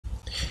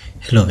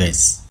Hello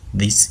guys,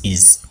 this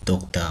is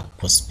Dr.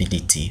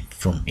 Possibility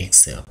from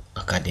Excel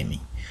Academy.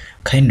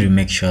 Kindly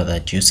make sure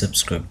that you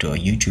subscribe to our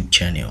YouTube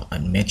channel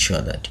and make sure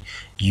that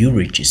you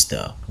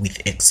register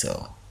with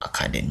Excel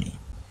Academy.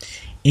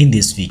 In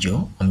this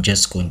video, I'm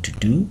just going to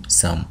do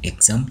some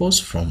examples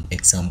from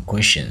exam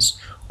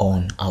questions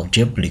on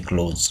algebraic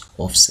laws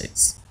of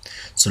sets.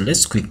 So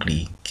let's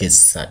quickly get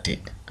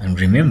started, and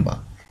remember,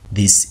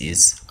 this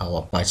is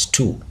our part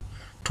 2.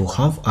 To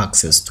have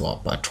access to our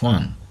part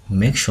 1,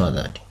 make sure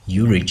that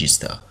you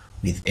register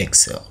with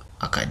Excel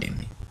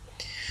Academy.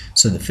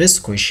 So the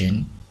first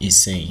question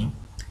is saying,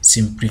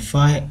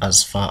 simplify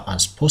as far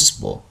as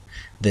possible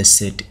the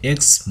set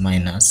x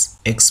minus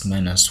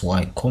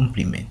y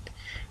complement,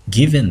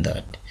 given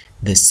that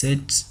the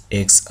sets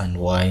x and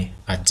y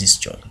are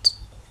disjoint.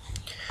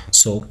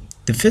 So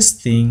the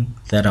first thing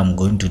that I'm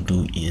going to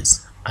do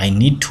is I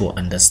need to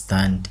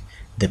understand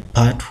the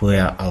part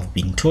where I've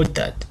been taught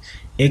that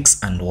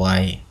x and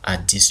y are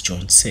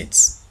disjoint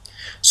sets.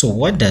 So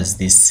what does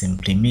this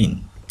simply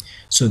mean?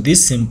 So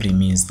this simply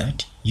means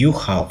that you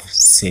have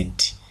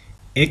set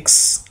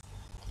x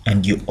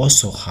and you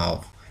also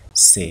have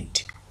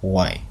set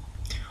y,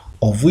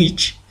 of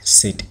which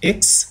set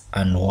x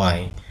and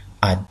y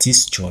are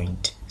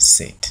disjoint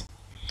set.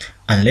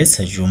 And let's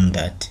assume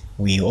that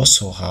we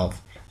also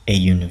have a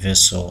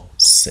universal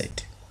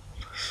set.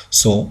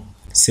 So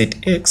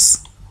set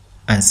x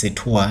and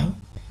set y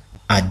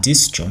are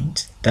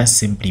disjoint. That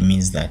simply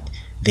means that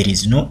there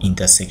is no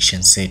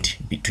intersection set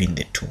between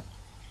the two.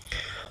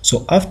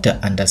 So after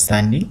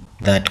understanding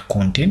that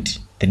content,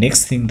 the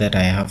next thing that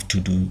I have to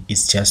do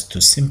is just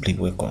to simply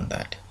work on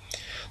that.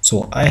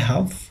 So I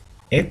have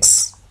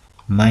x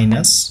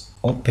minus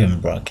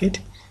open bracket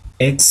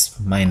x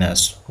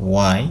minus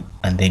y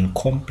and then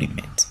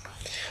complement.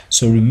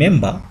 So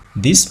remember,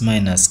 this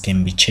minus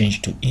can be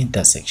changed to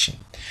intersection.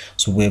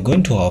 So we're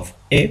going to have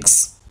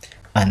x,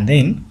 and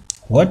then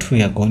what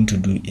we are going to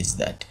do is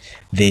that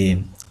the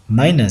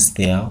minus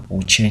there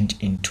will change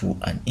into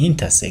an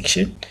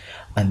intersection,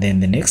 and then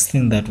the next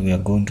thing that we are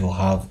going to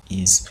have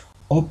is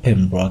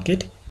open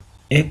bracket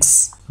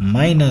x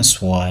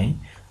minus y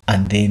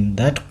and then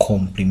that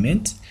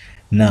complement.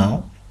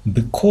 Now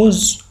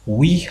because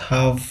we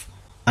have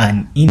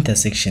an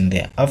intersection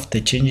there, after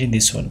changing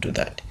this one to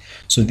that,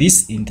 so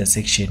this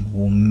intersection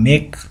will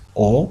make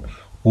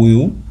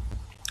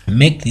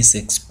this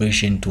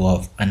expression to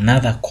have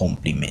another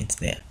complement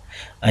there.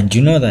 And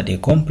you know that a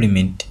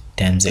complement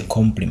times a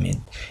complement,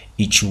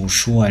 it will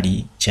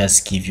surely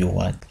just give you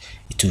what?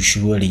 It will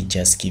surely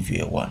just give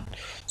you a 1.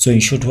 So in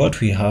short,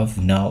 what we have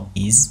now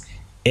is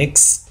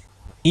x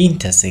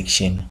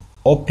intersection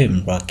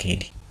open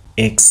bracket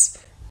x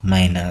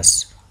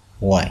minus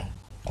y.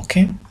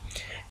 Okay,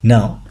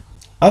 now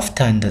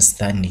after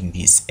understanding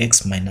this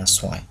x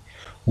minus y,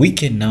 we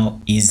can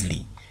now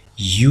easily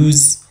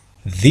use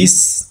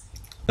this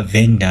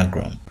Venn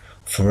diagram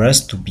for us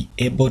to be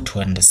able to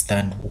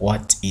understand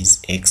what is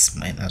x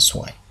minus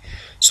y.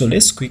 So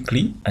let's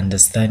quickly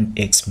understand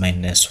x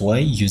minus y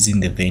using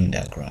the Venn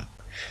diagram.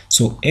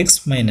 So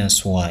x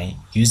minus y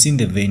using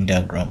the Venn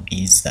diagram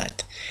is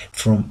that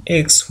from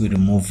x we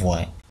remove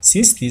y,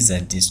 since these are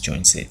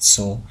disjoint sets,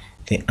 so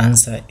the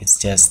answer is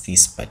just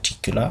this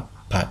particular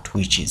part,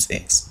 which is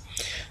x.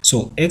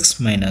 So x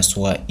minus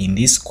y in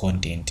this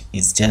content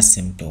is just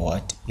simply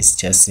what? It's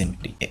just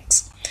simply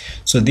x.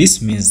 So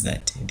this means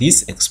that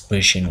this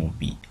expression will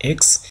be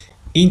x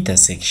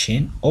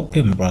intersection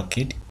open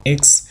bracket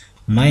x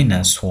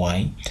minus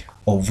y,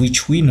 of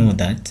which we know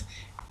that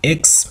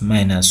x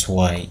minus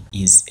y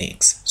is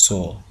x.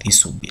 So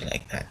this will be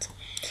like that.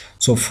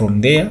 So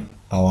from there,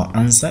 our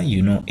answer,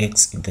 you know,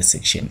 x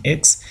intersection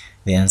x,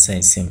 the answer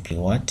is simply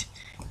what?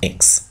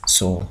 X.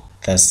 So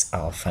that's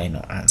our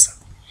final answer.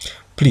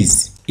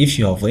 Please, if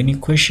you have any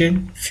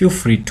question, feel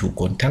free to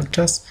contact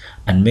us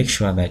and make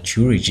sure that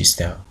you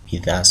register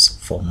with us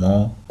for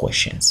more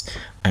questions.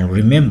 And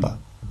remember,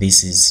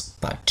 this is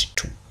part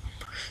 2.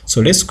 So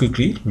let's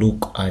quickly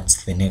look at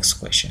the next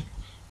question.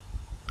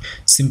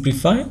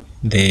 Simplify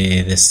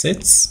the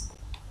sets.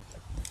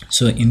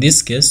 So in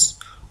this case,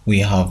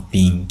 we have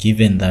been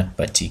given that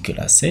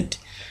particular set.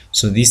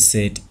 So this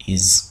set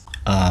is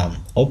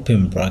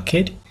open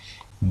bracket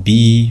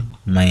b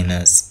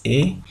minus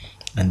a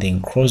and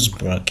then cross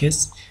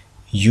brackets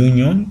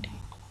union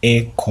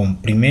a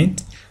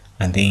complement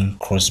and then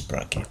cross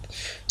bracket.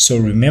 So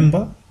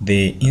remember,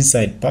 the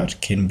inside part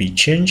can be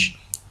changed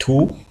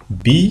to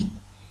b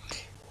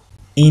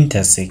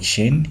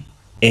intersection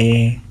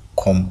a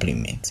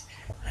complement,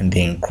 and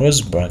then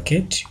cross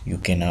bracket you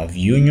can have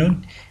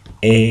union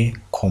a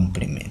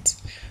complement.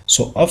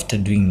 So after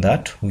doing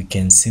that, we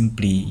can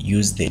simply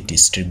use the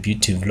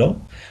distributive law.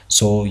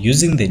 So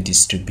using the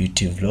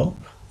distributive law,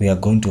 we are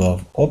going to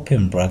have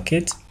open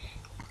bracket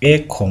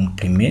a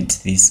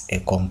complement, this a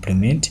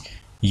complement,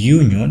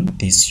 union,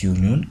 this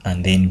union,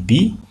 and then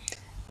b,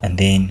 and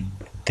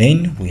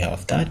then we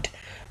have that,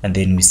 and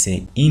then we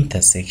say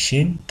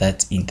intersection,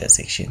 that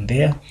intersection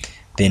there,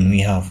 then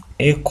we have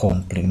a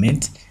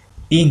complement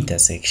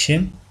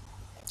intersection,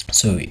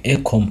 so a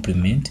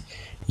complement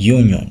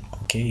union.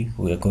 Okay,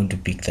 we are going to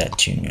pick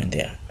that union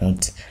there,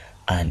 not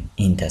an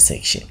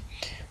intersection.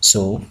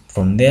 So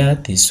from there,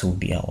 this will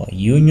be our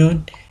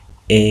union,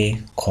 a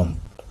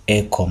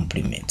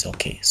complement.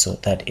 Okay, so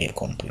that a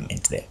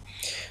complement there.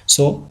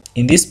 So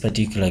in this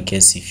particular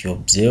case, if you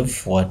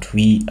observe, what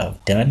we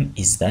have done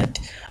is that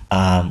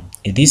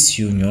this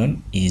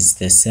union is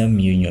the same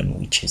union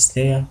which is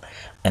there,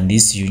 and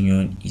this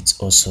union is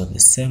also the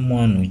same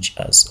one which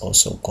has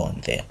also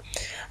gone there,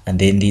 and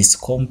then this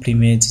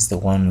complement is the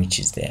one which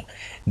is there.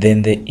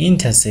 Then the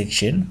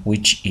intersection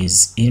which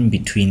is in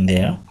between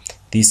there,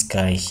 this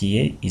guy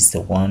here is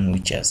the one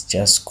which has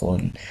just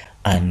gone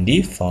and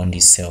they found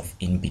itself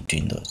in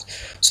between those.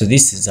 So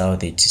this is how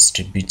the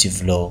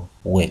distributive law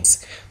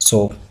works.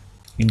 So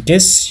in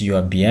case you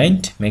are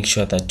behind, make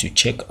sure that you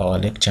check our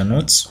lecture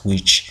notes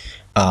which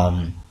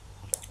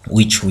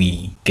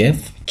we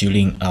gave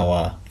during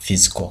our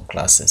physical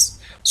classes.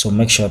 So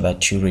make sure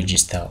that you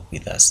register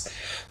with us.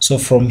 So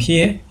from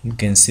here you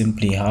can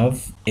simply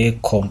have a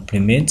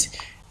complement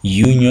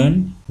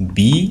union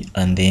B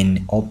and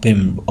then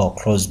open or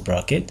close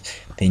bracket,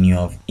 then you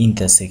have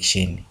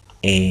intersection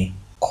a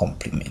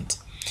complement.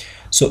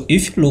 So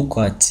if you look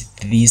at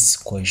this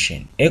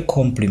question, a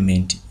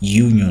complement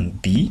union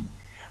B,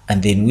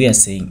 and then we are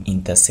saying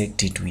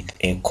intersect it with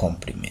a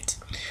complement.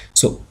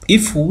 So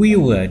if we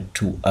were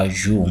to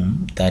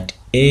assume that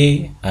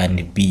A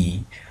and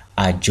B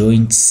are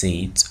joint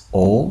sets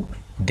or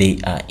they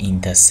are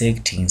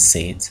intersecting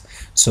sets,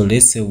 so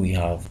let's say we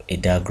have a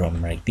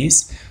diagram like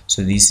this.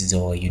 So this is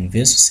our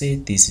universal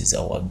set, this is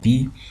our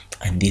B,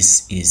 and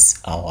this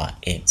is our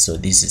A. So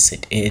this is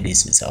set A,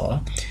 this is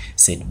our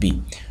set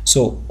B.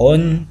 So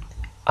on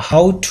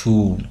how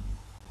to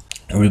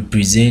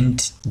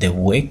represent the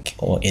work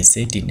or a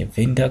set in a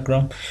Venn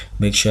diagram,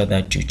 make sure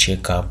that you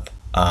check up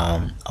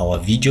our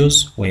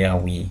videos where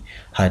we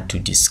had to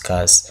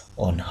discuss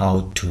on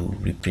how to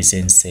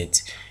represent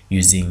sets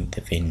using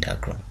the Venn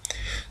diagram.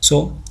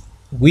 So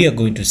we are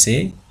going to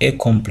say a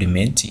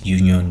complement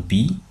union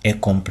B, a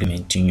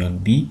complement union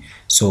B.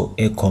 So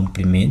a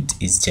complement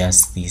is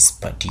just this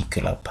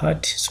particular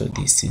part. So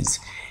this is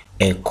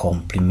a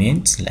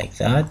complement like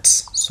that.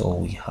 So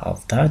we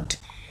have that,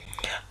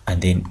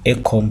 and then a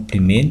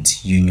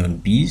complement union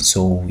B.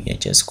 So we are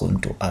just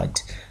going to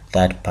add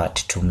that part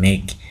to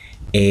make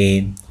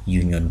a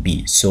union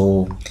B.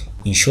 So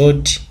in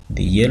short,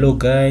 the yellow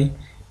guy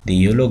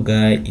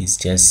is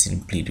just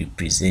simply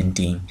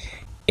representing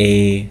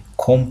a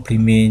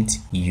complement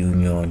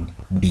union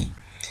B.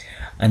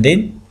 And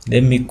then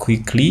let me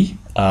quickly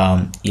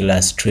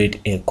illustrate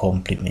a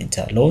complement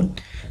alone.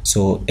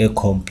 So a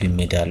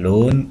complement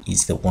alone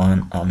is the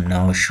one I'm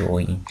now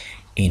showing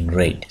in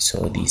red.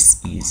 So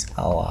this is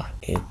our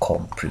a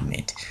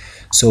complement.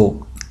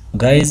 So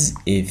guys,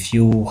 if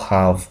you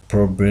have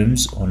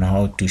problems on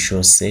how to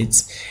show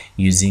sets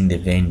using the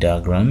Venn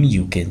diagram,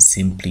 you can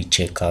simply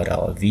check out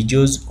our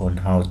videos on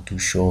how to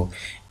show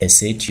a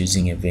set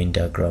using a Venn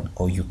diagram,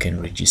 or you can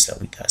register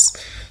with us.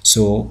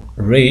 So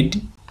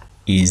red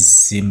is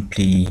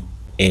simply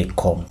a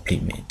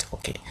complement.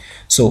 Okay,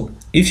 so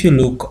if you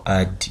look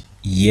at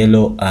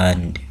yellow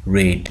and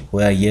red,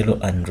 where yellow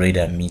and red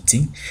are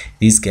meeting,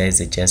 these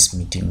guys are just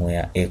meeting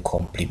where a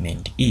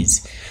complement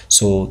is.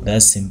 So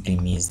that simply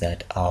means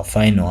that our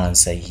final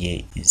answer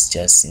here is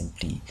just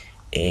simply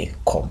a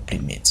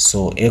complement.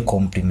 So a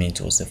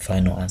complement was the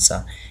final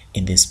answer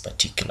in this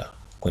particular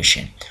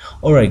question.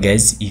 All right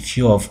guys, if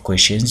you have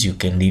questions, you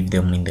can leave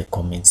them in the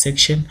comment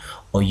section,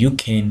 or you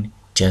can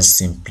just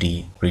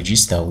simply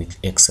register with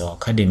Excel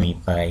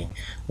Academy by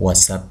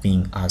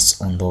WhatsApping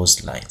us on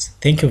those lines.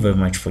 Thank you very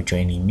much for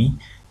joining me.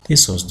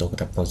 This was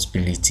Dr.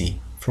 Possibility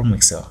from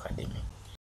Excel Academy.